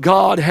 what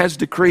God has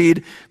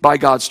decreed by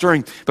God's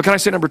stirring. But can I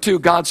say number two,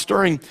 God's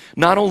stirring,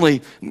 not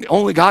only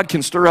God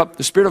can stir up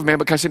the spirit of man,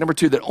 but can I say number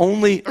two,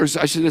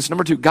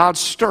 number two, God's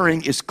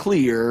stirring is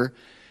clear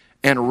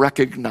and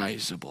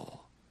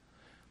recognizable.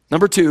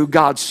 Number two,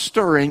 God's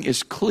stirring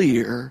is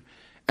clear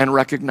and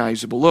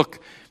recognizable. Look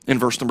in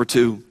verse number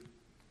 2.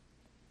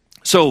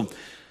 So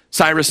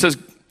Cyrus says,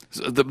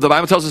 the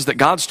Bible tells us that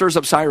God stirs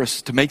up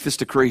Cyrus to make this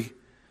decree.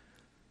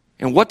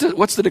 And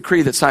what's the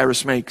decree that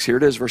Cyrus makes? Here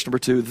it is, verse number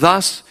 2.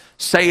 Thus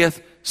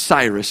saith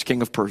Cyrus,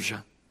 king of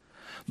Persia,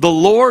 the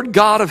Lord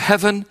God of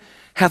heaven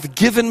hath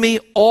given me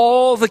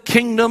all the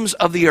kingdoms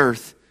of the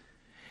earth,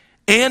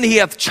 and he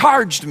hath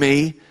charged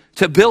me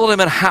to build him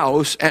a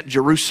house at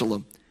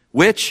Jerusalem,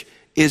 which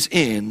is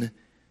in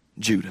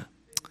Judah.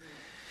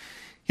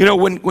 You know,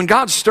 when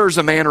God stirs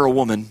a man or a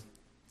woman,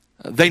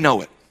 they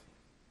know it.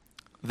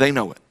 They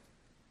know it.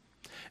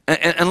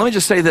 And let me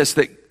just say this,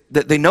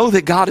 that they know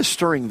that God is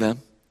stirring them,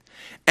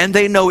 and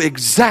they know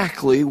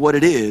exactly what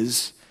it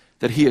is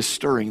that he is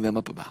stirring them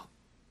up about.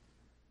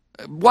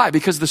 Why?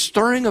 Because the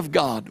stirring of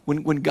God,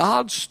 when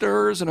God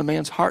stirs in a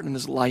man's heart and in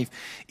his life,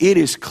 it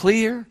is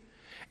clear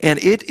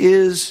and it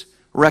is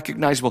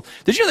recognizable.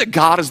 Did you know that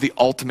God is the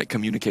ultimate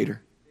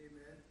communicator?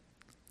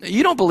 Amen.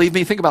 You don't believe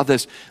me? Think about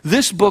this.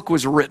 This book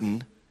was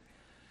written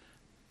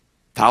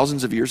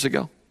thousands of years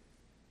ago.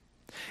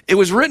 It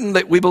was written,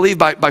 that we believe,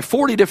 by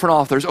 40 different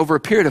authors over a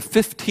period of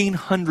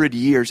 1,500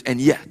 years, and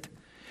yet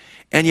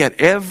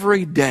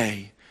every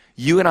day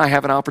you and I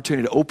have an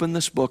opportunity to open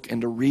this book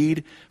and to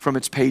read from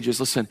its pages,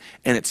 listen,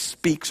 and it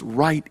speaks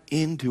right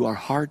into our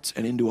hearts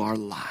and into our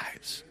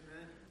lives.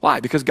 Amen. Why?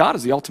 Because God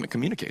is the ultimate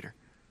communicator.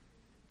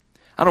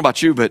 I don't know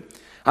about you, but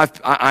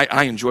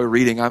I enjoy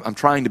reading. I'm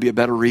trying to be a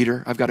better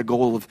reader. I've got a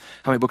goal of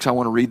how many books I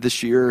want to read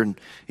this year, and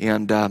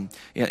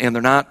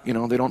they're not, you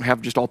know, they don't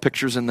have just all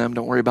pictures in them.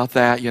 Don't worry about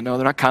that. You know,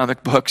 they're not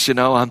comic books. You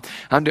know, I'm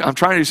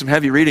trying to do some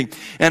heavy reading,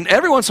 and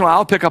every once in a while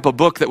I'll pick up a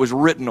book that was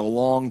written a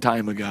long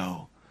time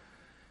ago,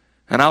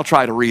 and I'll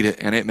try to read it,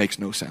 and it makes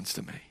no sense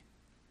to me.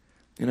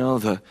 You know,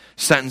 the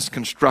sentence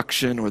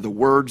construction or the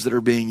words that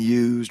are being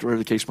used, whatever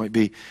the case might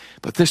be.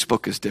 But this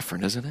book is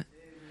different, isn't it?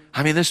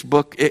 I mean, this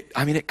book,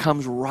 it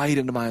comes right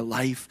into my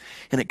life,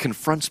 and it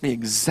confronts me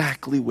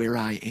exactly where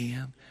I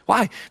am.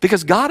 Why?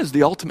 Because God is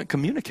the ultimate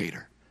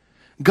communicator.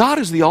 God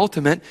is the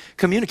ultimate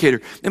communicator.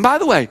 And by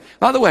the way,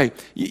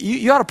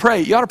 you ought to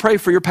pray. You ought to pray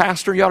for your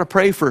pastor. You ought to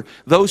pray for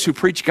those who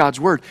preach God's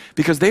word,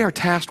 because they are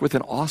tasked with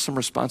an awesome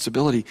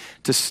responsibility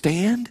to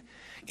stand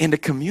and to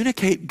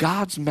communicate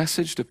God's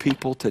message to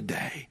people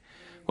today.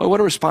 Well, what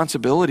a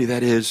responsibility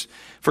that is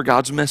for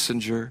God's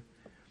messenger.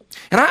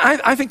 And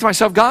I think to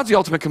myself, God's the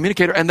ultimate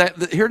communicator, and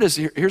here it is.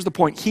 Here's the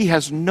point. He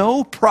has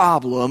no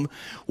problem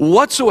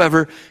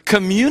whatsoever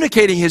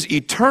communicating his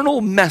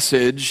eternal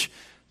message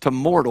to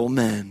mortal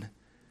men.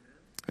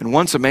 And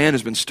once a man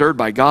has been stirred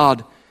by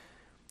God,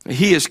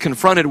 he is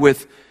confronted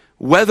with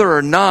whether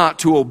or not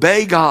to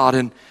obey God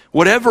and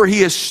whatever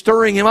he is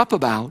stirring him up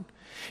about.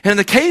 And in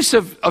the case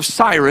of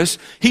Cyrus,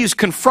 he is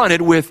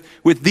confronted with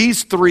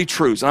these three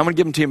truths. And I'm going to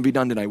give them to you and be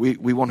done tonight.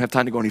 We won't have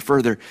time to go any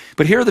further.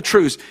 But here are the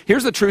truths.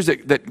 Here's the truths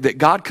that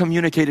God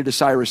communicated to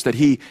Cyrus that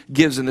he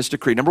gives in this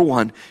decree. Number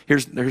one,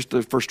 here's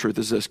the first truth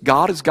is this.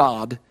 God is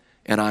God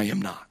and I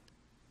am not.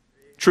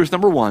 Truth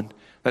number one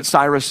that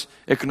Cyrus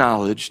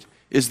acknowledged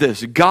is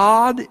this.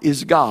 God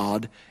is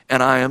God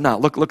and I am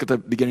not. Look at the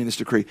beginning of this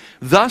decree.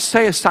 Thus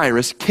saith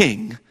Cyrus,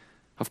 king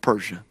of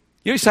Persia. You know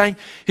what he's saying?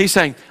 He's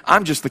saying,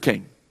 I'm just the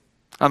king.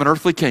 I'm an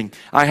earthly king.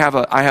 I have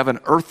an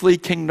earthly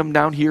kingdom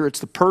down here. It's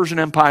the Persian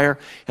Empire,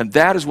 and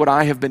that is what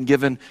I have been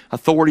given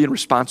authority and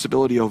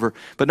responsibility over.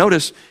 But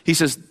notice, he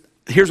says,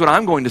 here's what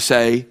I'm going to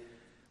say,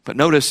 but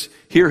notice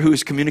here who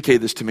has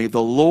communicated this to me,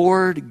 the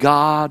Lord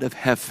God of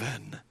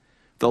heaven.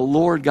 The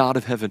Lord God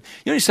of heaven.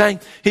 You know what he's saying?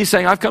 He's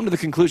saying, I've come to the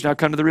conclusion, I've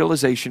come to the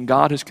realization,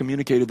 God has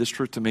communicated this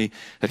truth to me,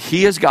 that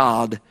he is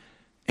God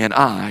and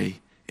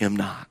I am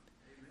not.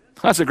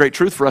 That's a great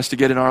truth for us to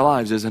get in our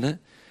lives, isn't it?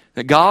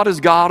 That God is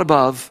God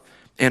above,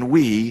 and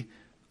we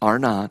are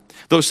not.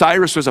 Though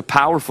Cyrus was a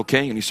powerful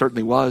king, and he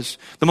certainly was,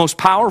 the most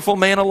powerful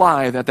man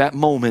alive at that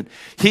moment,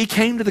 he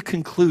came to the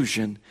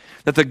conclusion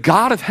that the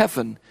God of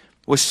heaven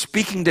was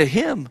speaking to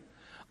him,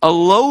 a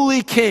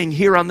lowly king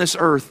here on this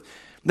earth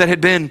that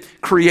had been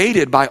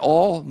created by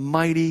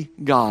Almighty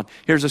God.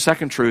 Here's the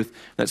second truth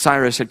that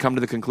Cyrus had come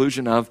to the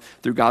conclusion of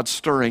through God's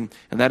stirring,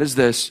 and that is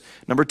this.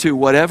 Number two,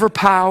 whatever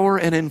power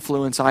and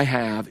influence I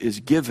have is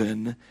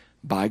given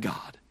by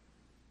God.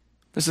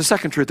 This is the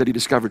second truth that he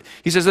discovered.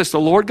 He says this, the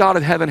Lord God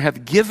of heaven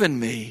hath given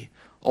me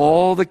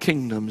all the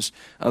kingdoms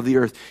of the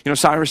earth. You know,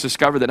 Cyrus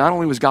discovered that not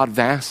only was God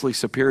vastly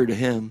superior to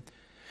him,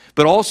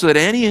 but also that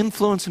any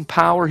influence and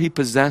power he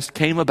possessed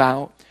came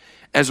about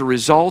as a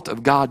result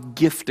of God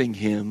gifting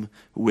him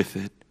with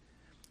it.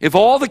 If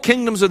all the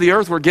kingdoms of the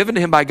earth were given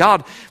to him by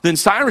God, then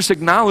Cyrus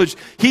acknowledged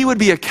he would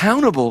be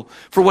accountable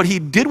for what he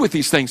did with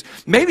these things.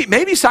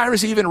 Maybe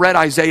Cyrus even read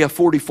Isaiah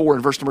 44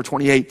 in verse number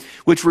 28,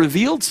 which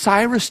revealed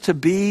Cyrus to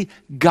be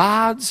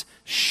God's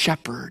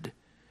shepherd.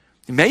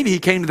 And maybe he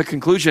came to the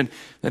conclusion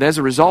that as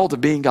a result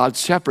of being God's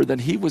shepherd, then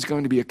he was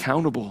going to be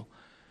accountable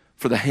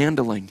for the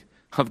handling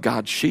of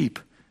God's sheep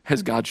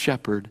as God's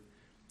shepherd.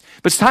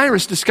 But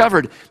Cyrus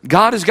discovered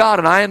God is God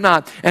and I am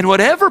not. And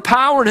whatever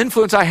power and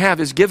influence I have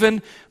is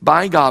given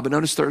by God. But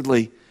notice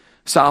thirdly,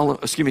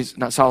 Cyrus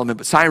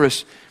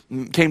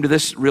came to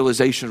this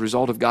realization as a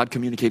result of God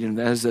communicating, and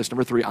that is this.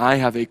 Number 3, I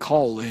have a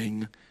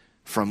calling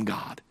from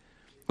God.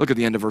 Look at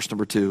the end of verse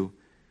number 2.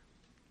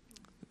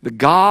 The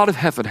God of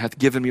heaven hath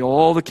given me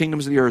all the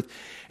kingdoms of the earth,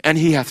 and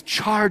he hath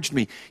charged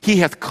me. He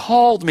hath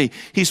called me.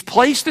 He's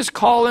placed his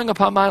calling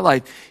upon my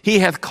life. He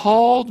hath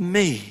called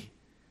me.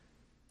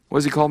 What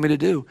does he call me to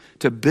do?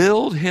 To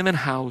build him an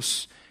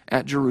house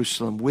at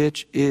Jerusalem,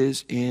 which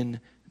is in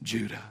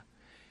Judah.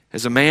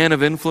 As a man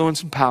of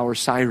influence and power,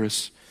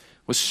 Cyrus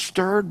was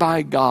stirred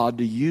by God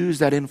to use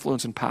that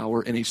influence and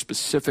power in a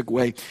specific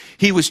way.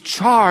 He was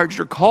charged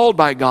or called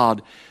by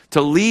God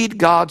to lead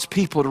God's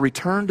people to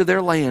return to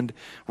their land,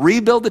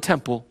 rebuild the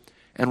temple,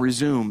 and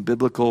resume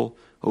biblical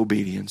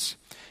obedience.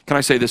 Can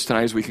I say this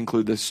tonight as we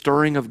conclude? The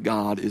stirring of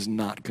God is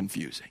not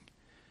confusing.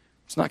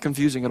 It's not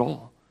confusing at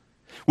all.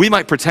 We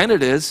might pretend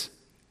it is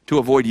to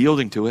avoid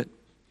yielding to it.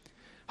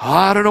 Oh,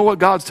 I don't know what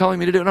God's telling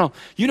me to do. No,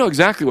 you know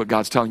exactly what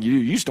God's telling you to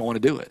do. You just don't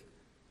want to do it.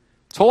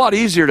 It's a whole lot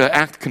easier to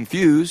act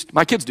confused.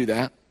 My kids do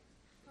that.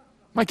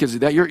 My kids do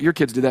that. Your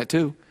kids do that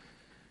too.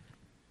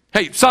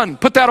 Hey, son,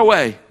 put that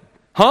away.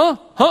 Huh?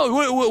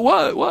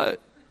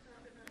 What?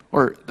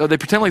 Or they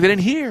pretend like they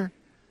didn't hear.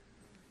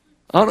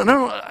 Oh,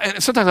 no.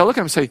 And sometimes I look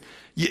at them and say,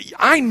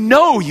 I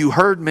know you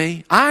heard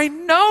me. I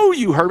know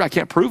you heard me. I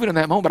can't prove it in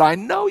that moment, but I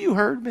know you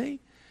heard me.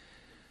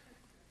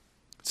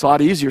 It's a lot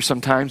easier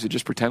sometimes to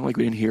just pretend like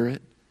we didn't hear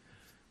it.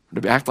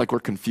 To act like we're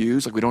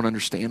confused, like we don't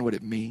understand what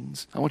it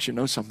means. I want you to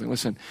know something.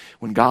 Listen,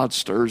 when God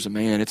stirs a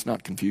man, it's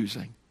not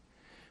confusing.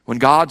 When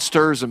God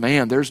stirs a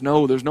man, there's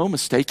no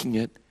mistaking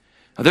it.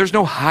 There's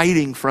no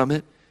hiding from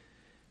it.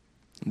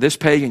 This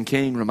pagan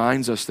king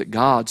reminds us that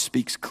God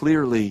speaks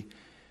clearly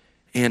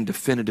and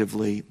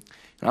definitively.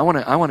 And I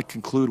want to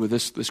conclude with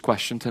this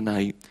question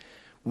tonight.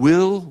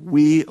 Will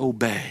we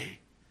obey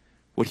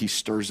what he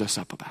stirs us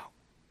up about?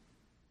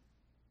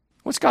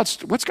 What's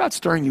God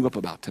stirring you up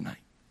about tonight?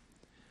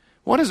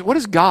 What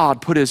has God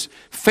put his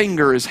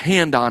finger, his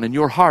hand on in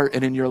your heart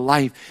and in your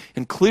life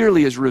and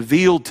clearly has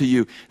revealed to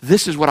you,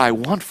 this is what I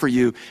want for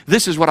you,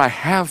 this is what I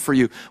have for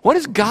you? What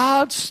is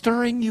God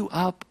stirring you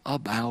up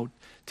about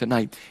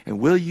tonight? And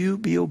will you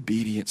be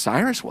obedient?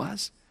 Cyrus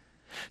was.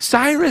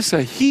 Cyrus,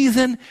 a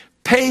heathen,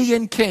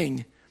 pagan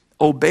king,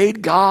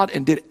 obeyed God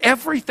and did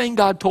everything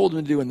God told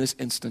him to do in this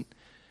instant.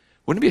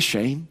 Wouldn't it be a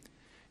shame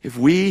if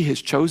we, his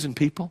chosen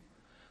people,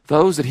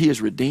 those that he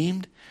has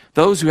redeemed,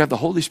 those who have the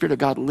Holy Spirit of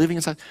God living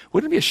inside,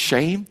 wouldn't it be a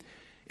shame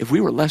if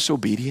we were less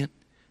obedient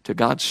to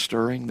God's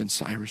stirring than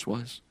Cyrus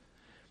was?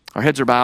 Our heads are bowed.